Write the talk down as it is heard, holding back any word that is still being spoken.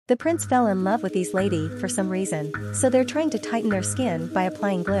The prince fell in love with these lady for some reason, so they're trying to tighten their skin by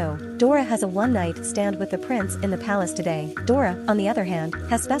applying glue. Dora has a one-night stand with the prince in the palace today. Dora, on the other hand,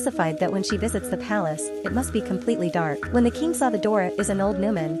 has specified that when she visits the palace, it must be completely dark. When the king saw that Dora is an old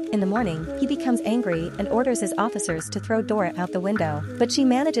Newman, in the morning, he becomes angry and orders his officers to throw Dora out the window. But she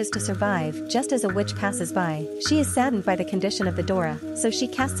manages to survive just as a witch passes by. She is saddened by the condition of the Dora, so she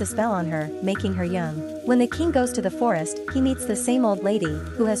casts a spell on her, making her young. When the king goes to the forest, he meets the same old lady,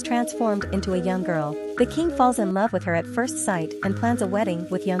 who has transformed into a young girl. The king falls in love with her at first sight and plans a wedding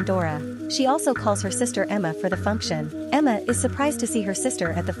with young Dora. She also calls her sister Emma for the function. Emma is surprised to see her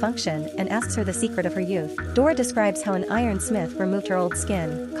sister at the function and asks her the secret of her youth. Dora describes how an ironsmith removed her old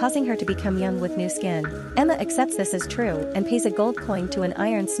skin, causing her to become young with new skin. Emma accepts this as true and pays a gold coin to an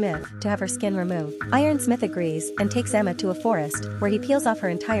ironsmith to have her skin removed. Ironsmith agrees and takes Emma to a forest, where he peels off her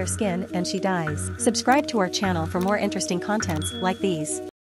entire skin and she dies. Subscribe to our channel for more interesting contents like these.